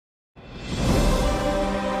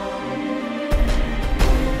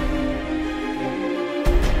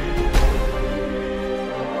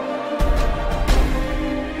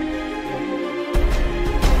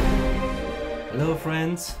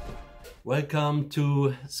friends, welcome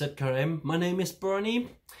to ZKRM. My name is Bernie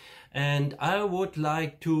and I would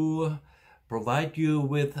like to provide you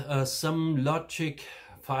with some Logic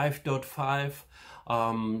 5.5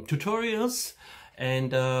 tutorials.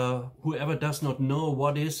 And whoever does not know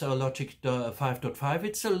what is Logic 5.5,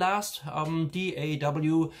 it's the last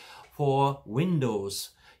DAW for Windows,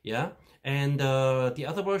 yeah. And the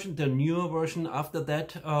other version, the newer version after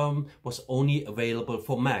that, was only available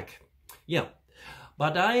for Mac. Yeah,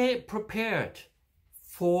 but I prepared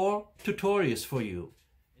 4 tutorials for you.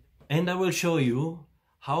 And I will show you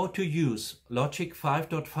how to use Logic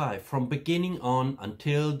 5.5 from beginning on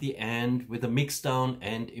until the end with the mixdown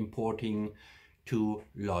and importing to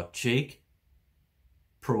Logic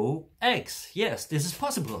Pro X. Yes, this is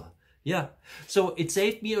possible. Yeah, so it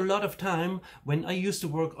saved me a lot of time when I used to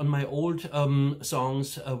work on my old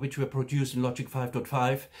songs which were produced in Logic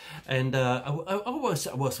 5.5, and I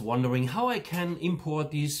was wondering how I can import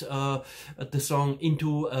these the song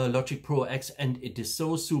into Logic Pro X, and it is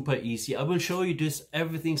so super easy. I will show you this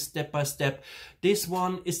everything step by step. This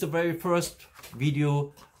one is the very first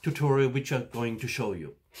video tutorial which I'm going to show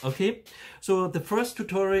you. Okay, so the first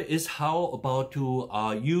tutorial is how about to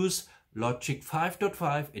use Logic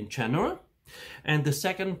 5.5 in general, and the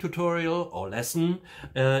second tutorial or lesson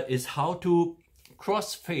is how to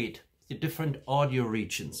crossfade the different audio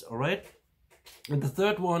regions. All right, and the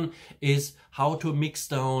third one is how to mix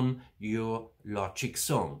down your Logic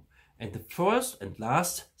song, and the first and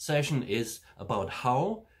last session is about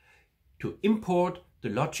how to import the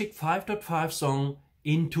Logic 5.5 song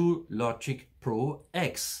into Logic Pro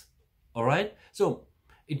X. All right, so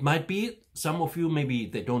it might be some of you, maybe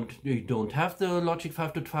you don't have the Logic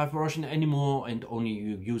 5.5 version anymore and only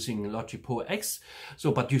you're using Logic Pro X,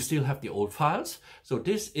 so but you still have the old files. So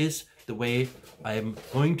this is the way I'm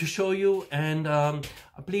going to show you, and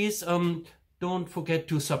please don't forget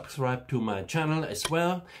to subscribe to my channel as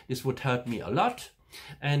well. This would help me a lot.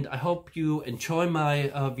 And I hope you enjoy my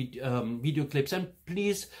video clips, and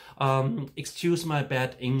please excuse my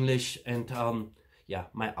bad English and yeah,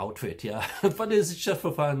 my outfit, yeah. But this is just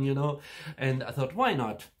for fun, you know. And I thought, why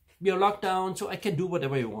not? We are locked down, so I can do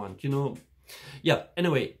whatever you want, you know. Yeah,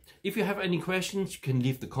 anyway, if you have any questions, you can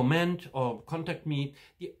leave the comment or contact me.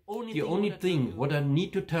 The only thing what I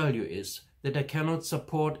need to tell you is that I cannot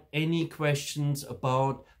support any questions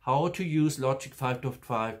about how to use Logic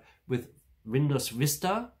 5.5 with Windows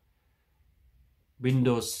Vista,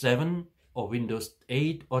 Windows 7 or Windows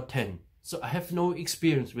 8 or 10. So I have no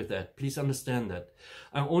experience with that. Please understand that.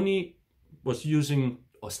 I only was using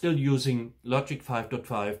or still using Logic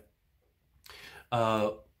 5.5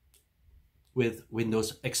 with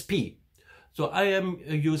Windows XP. So I am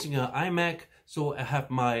using an iMac. So I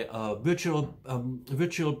have my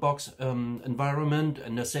VirtualBox environment,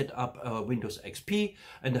 and I set up Windows XP,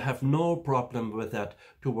 and I have no problem with that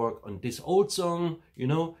to work on this old song. You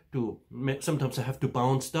know, sometimes I have to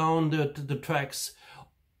bounce down the tracks,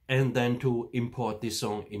 and then to import this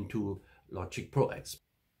song into Logic Pro X.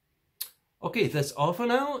 Okay, that's all for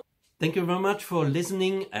now. Thank you very much for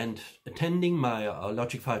listening and attending my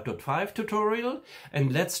Logic 5.5 tutorial,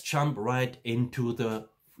 and let's jump right into the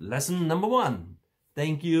lesson number 1.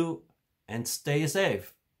 Thank you and stay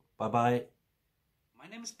safe. Bye-bye. My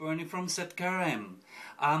name is Bernie from ZKRM.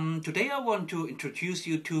 Today I want to introduce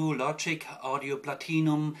you to Logic Audio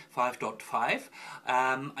Platinum 5.5.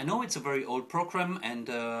 I know it's a very old program, and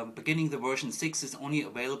beginning the version 6 is only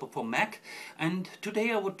available for Mac. And today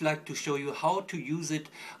I would like to show you how to use it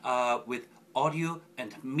with audio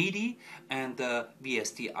and MIDI and the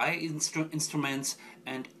VSTI instruments,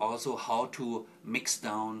 and also how to mix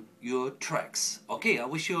down your tracks. Okay, I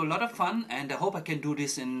wish you a lot of fun, and I hope I can do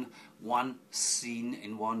this in one scene,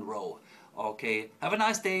 in one row. Okay, have a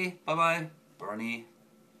nice day. Bye bye. Bernie.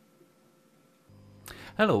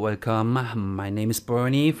 Hello, welcome. My name is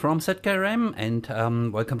Bernie from ZKRM, and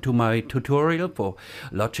welcome to my tutorial for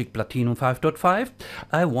Logic Platinum 5.5.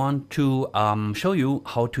 I want to show you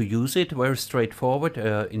how to use it very straightforward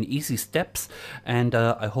in easy steps, and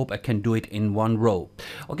I hope I can do it in one row.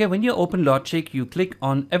 Okay, when you open Logic, you click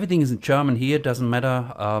on, everything is in German here, doesn't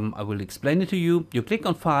matter, I will explain it to you. You click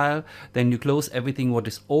on File, then you close everything what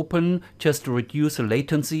is open just to reduce the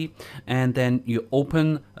latency, and then you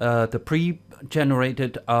open the pre-generated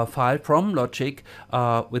file from Logic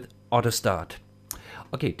with Auto Start.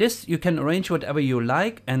 Okay, this you can arrange whatever you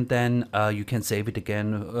like, and then you can save it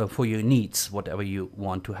again for your needs, whatever you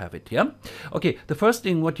want to have it. Yeah. Okay, the first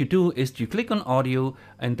thing what you do is you click on audio,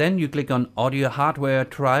 and then you click on audio hardware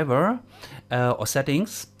driver or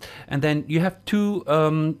settings, and then you have two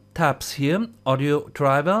tabs here, audio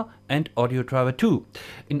driver and audio driver 2.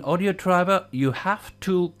 In audio driver you have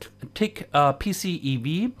to tick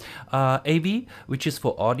PCEV, AV, which is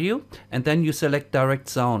for audio, and then you select direct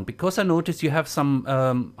sound, because I noticed you have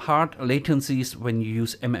some hard latencies when you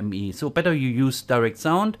use MME, so better you use direct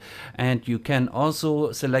sound. And you can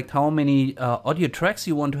also select how many audio tracks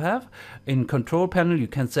you want to have. In control panel you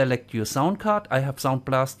can select your sound card. I have Sound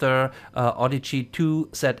Blaster Audigy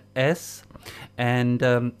 2ZS and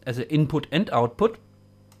as an input and output.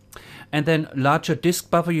 And then larger disk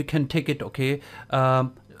buffer, you can take it, okay.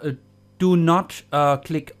 Do not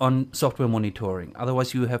click on software monitoring,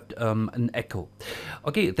 otherwise you have an echo.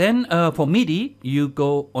 Okay, then for MIDI you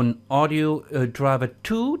go on audio driver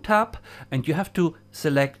 2 tab, and you have to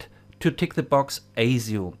select to tick the box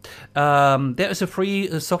ASIO. There is a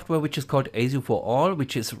free software which is called ASIO for All,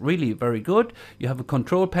 which is really very good. You have a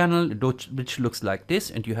control panel which looks like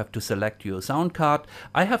this, and you have to select your sound card.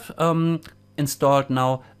 I have installed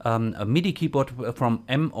now a MIDI keyboard from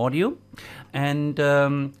M Audio, and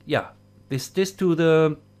yeah, this to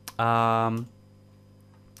the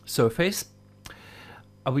surface.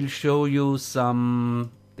 I will show you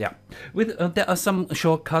some. Yeah, with there are some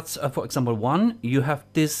shortcuts. For example, one, you have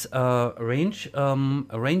this arrangement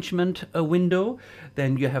window.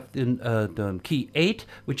 Then you have the key 8,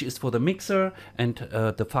 which is for the mixer, and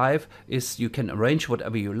the 5 is you can arrange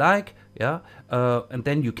whatever you like. Yeah, and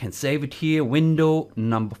then you can save it here, window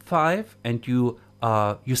number 5, and you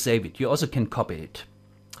save it. You also can copy it.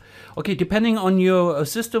 Okay, depending on your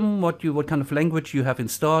system, what kind of language you have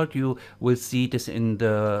installed, you will see this in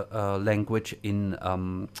the language in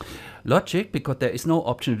Logic, because there is no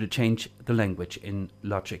option to change the language in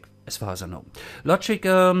Logic, as far as I know. Logic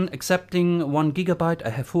accepting 1 GB. I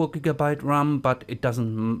have 4 GB RAM, but it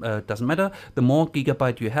doesn't matter. The more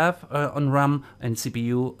gigabyte you have on RAM and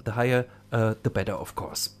CPU, the higher, the better, of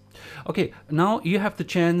course. Okay, now you have the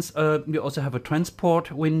chance, you also have a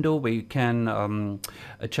transport window where you can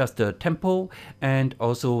adjust the tempo and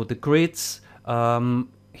also the grids.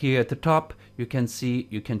 Here at the top you can see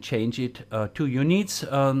you can change it to your needs,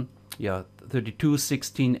 yeah, 32,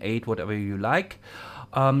 16, 8, whatever you like.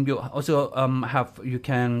 You also you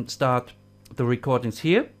can start the recordings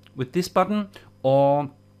here with this button,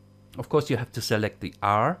 or of course you have to select the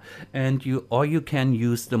R, and you can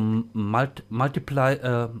use the multiple, I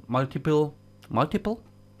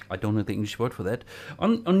don't know the English word for that,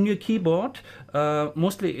 on your keyboard.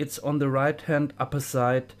 Mostly it's on the right hand upper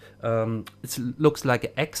side. It looks like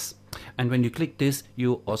an X, and when you click this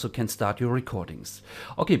you also can start your recordings.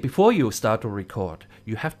 Okay, before you start to record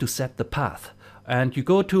you have to set the path, and you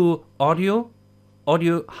go to audio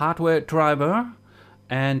hardware driver,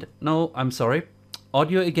 and no, I'm sorry,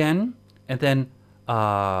 audio again, and then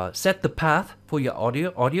set the path for your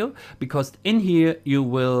audio, because in here you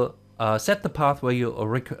will set the path where you are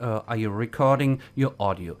recording your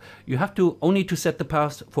audio. You have to only to set the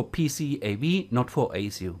path for PC AV, not for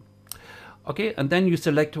ASIO. Okay, and then you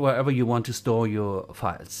select wherever you want to store your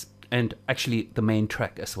files, and actually the main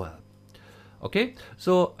track as well. Okay,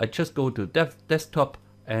 so I just go to desktop,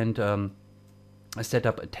 and I set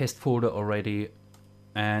up a test folder already,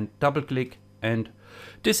 and double click, and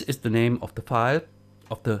this is the name of the file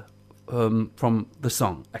of the from the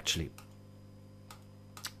song actually.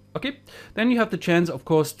 Okay, then you have the chance, of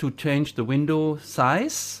course, to change the window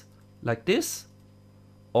size like this,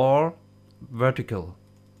 or vertical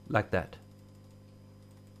like that.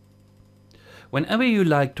 Whenever you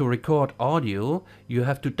like to record audio, you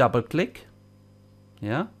have to double click.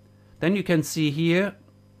 Yeah, then you can see here,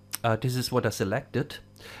 this is what I selected,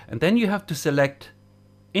 and then you have to select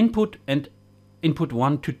input and input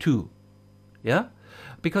 1 to 2. Yeah,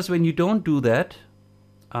 because when you don't do that,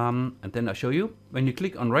 and then I'll show you, when you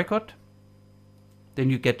click on record, then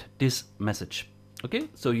you get this message. Okay,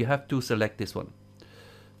 so you have to select this one.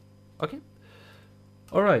 Okay,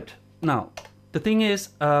 all right, now the thing is,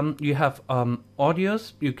 you have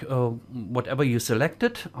audios, whatever you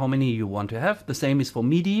selected, how many you want to have. The same is for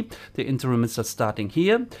MIDI. The instruments are starting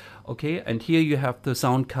here. Okay, and here you have the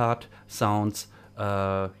sound card sounds,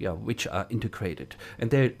 yeah, which are integrated, and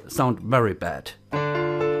they sound very bad.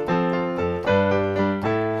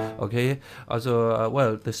 Okay, also,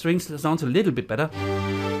 well, the strings sounds a little bit better,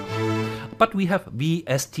 but we have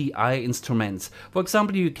VSTI instruments. For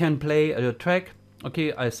example, you can play a track.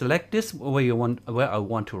 Okay, I select this where I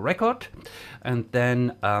want to record, and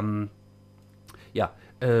then yeah.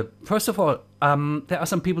 First of all, there are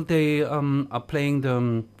some people, they are playing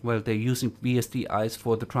the, well, they're using VSTIs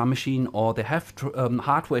for the drum machine, or they have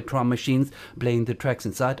hardware drum machines playing the tracks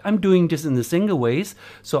inside. I'm doing this in the single ways,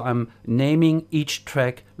 so I'm naming each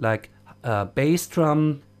track like bass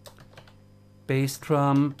drum bass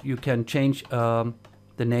drum. You can change the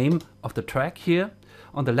name of the track here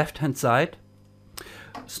on the left hand side,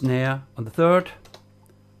 snare on the third,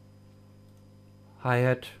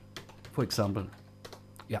 hi-hat, for example.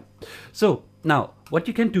 Yeah. So now what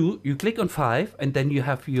you can do, you click on 5 and then you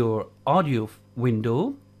have your audio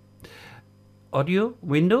window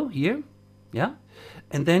here. Yeah.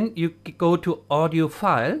 And then you go to audio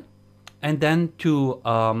file and then to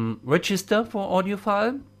register for audio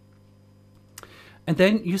file. And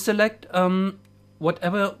then you select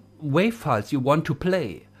whatever wave files you want to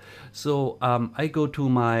play. So I go to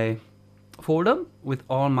my folder with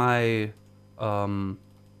all my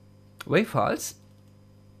wave files.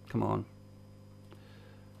 Come on.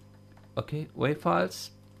 Okay, wave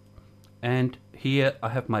files. And here I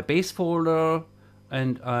have my bass folder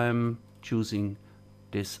and I'm choosing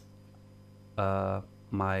this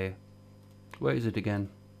my, where is it again?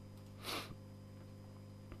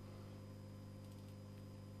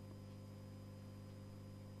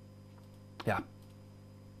 Yeah,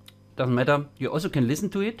 doesn't matter. You also can listen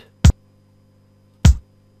to it.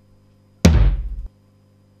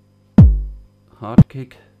 Hard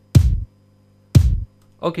kick.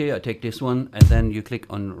 Okay, I take this one and then you click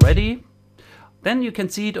on ready. Then you can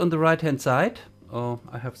see it on the right hand side. Oh,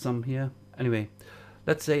 I have some here. Anyway,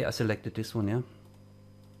 let's say I selected this one, yeah.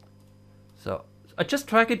 So I just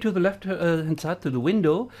drag it to the left hand side to the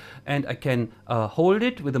window and I can hold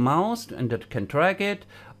it with the mouse and I can drag it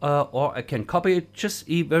or I can copy it just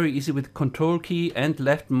very easy with control key and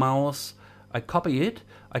left mouse. I copy it.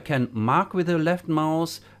 I can mark with the left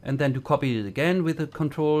mouse and then to copy it again with the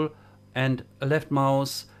control and a left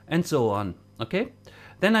mouse and so on. Okay,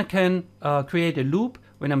 then I can create a loop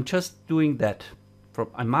when I'm just doing that.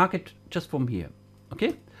 I mark it just from here.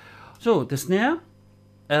 Okay, so the snare,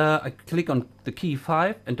 I click on the key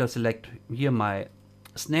 5 and I select here my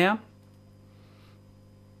snare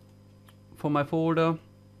for my folder.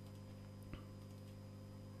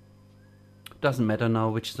 Doesn't matter now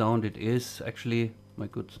which sound it is. Actually, my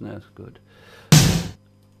good snare is good.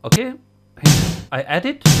 Okay, I add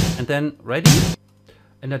it and then ready,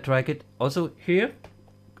 and I drag it also here.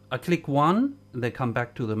 I click 1 and they come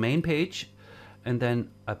back to the main page and then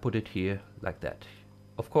I put it here like that.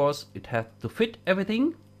 Of course it has to fit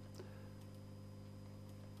everything.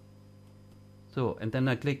 So and then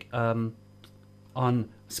I click on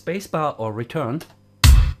spacebar or return.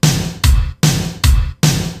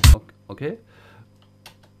 Okay.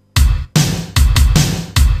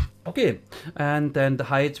 Okay, and then the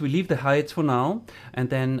heights, we leave the heights for now, and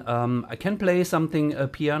then I can play something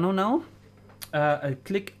piano now. I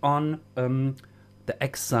click on the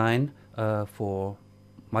X sign for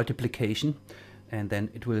multiplication, and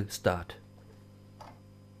then it will start.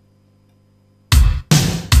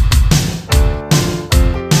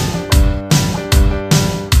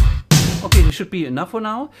 Okay, this should be enough for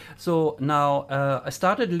now. So now I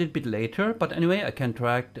started a little bit later, but anyway, I can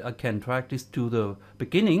drag this to the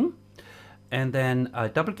beginning, and then I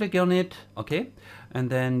double click on it. Okay, and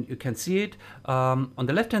then you can see it on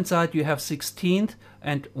the left hand side. You have 16th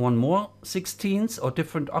and one more 16ths or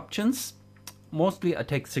different options. Mostly I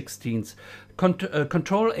take 16ths.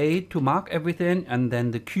 Control A to mark everything, and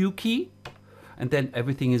then the Q key. And then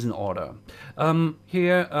everything is in order.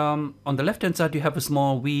 Here on the left hand side you have a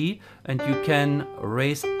small V and you can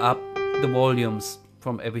raise up the volumes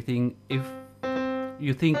from everything if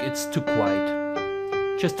you think it's too quiet,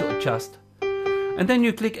 just to adjust. And then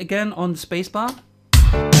you click again on the spacebar.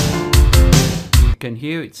 You can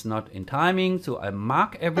hear it's not in timing, so I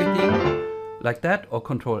mark everything like that, or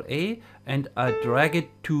Control A, and I drag it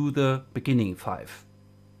to the beginning 5.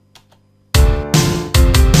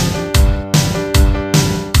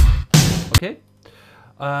 Okay,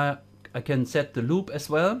 I can set the loop as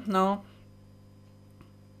well now.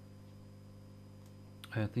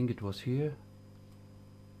 I think it was here.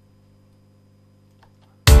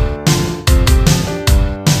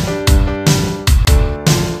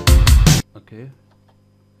 Okay.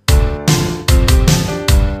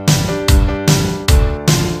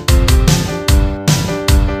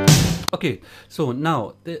 Okay, so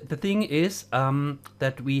now the thing is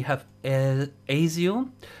that we have ASIO,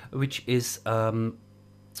 which is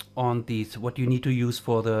on these, what you need to use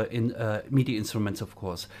for the MIDI instruments, of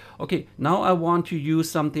course. Okay, now I want to use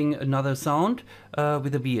something, another sound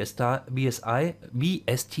with a VSTI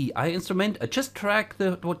instrument. I just drag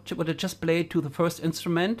what I just played to the first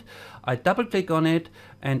instrument. I double click on it,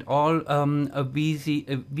 and all a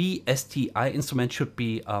VSTI instrument should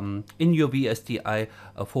be in your VSTI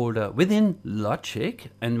folder within Logic.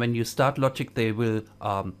 And when you start Logic, they will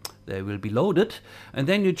be loaded, and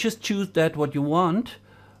then you just choose that what you want.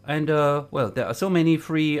 And well, there are so many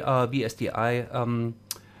free VSDI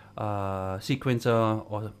sequencer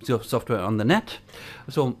or software on the net.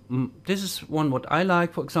 So this is one what I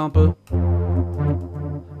like, for example.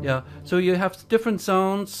 Yeah, so you have different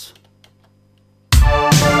sounds.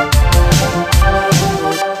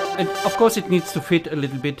 And of course it needs to fit a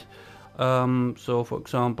little bit. So for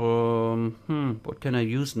example, what can I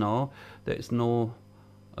use now? There is no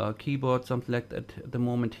keyboard, something like that at the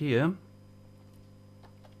moment here.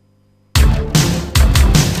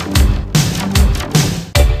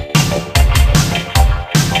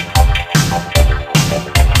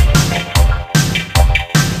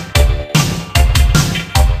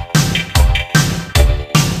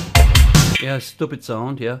 Yeah, stupid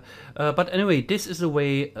sound, yeah. But anyway, this is a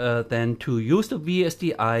way then to use the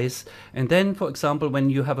VSDIs. And then, for example, when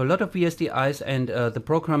you have a lot of VSDIs and the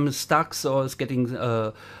program is stuck or is getting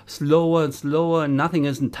slower and slower and nothing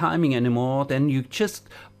is in timing anymore, then you just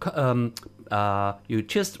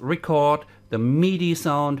record the MIDI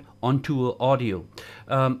sound onto audio.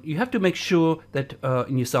 You have to make sure that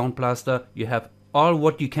in your Sound Blaster you have all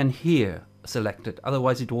what you can hear selected,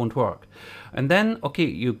 otherwise it won't work. And then, okay,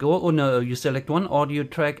 you go on you select one audio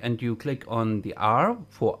track and you click on the R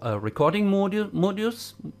for a recording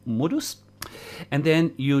modus, and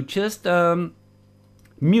then you just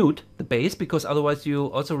mute the bass, because otherwise you're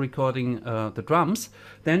also recording the drums.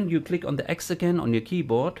 Then you click on the X again on your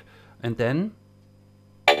keyboard, and then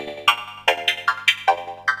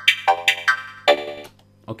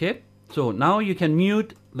okay, so now you can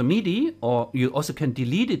mute the MIDI, or you also can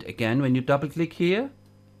delete it again when you double click here.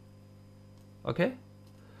 Okay,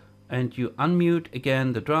 and you unmute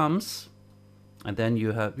again the drums, and then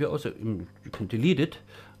you can delete it,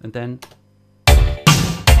 and then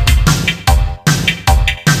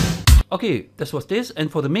okay, this was this. And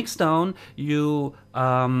for the mix down, you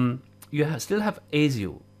still have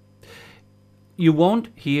ASIO. You won't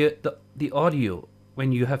hear the audio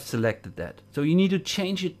when you have selected that, so you need to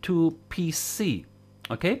change it to PC.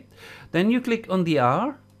 Okay, then you click on the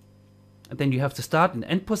R, and then you have the start and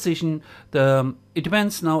end position. It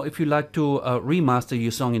depends now if you like to remaster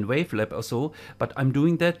your song in Wavelab or so, but I'm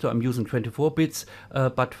doing that, so I'm using 24 bits,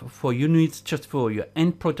 but for your needs, just for your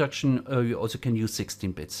end production, you also can use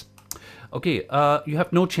 16 bits. Okay, you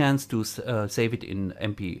have no chance to save it in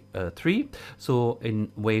MP3, so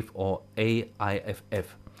in WAV or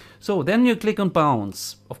AIFF. So then you click on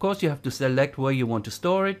bounce. Of course you have to select where you want to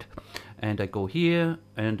store it, and I go here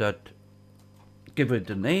and give it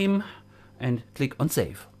a name and click on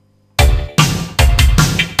save.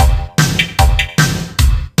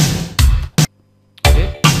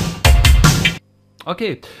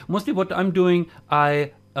 Okay, mostly what I'm doing,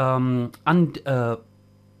 I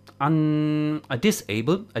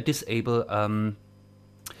disable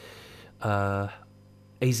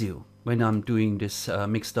ASIO when I'm doing this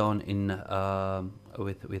mixdown in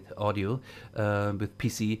with audio with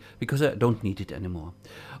PC, because I don't need it anymore.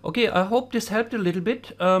 Okay, I hope this helped a little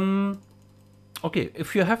bit. Okay,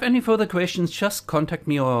 if you have any further questions, just contact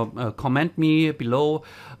me or comment me below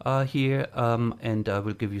here, and I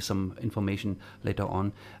will give you some information later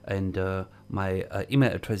on. And my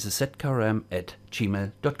email address is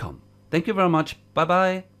setcaram@gmail.com. Thank you very much. Bye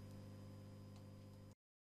bye.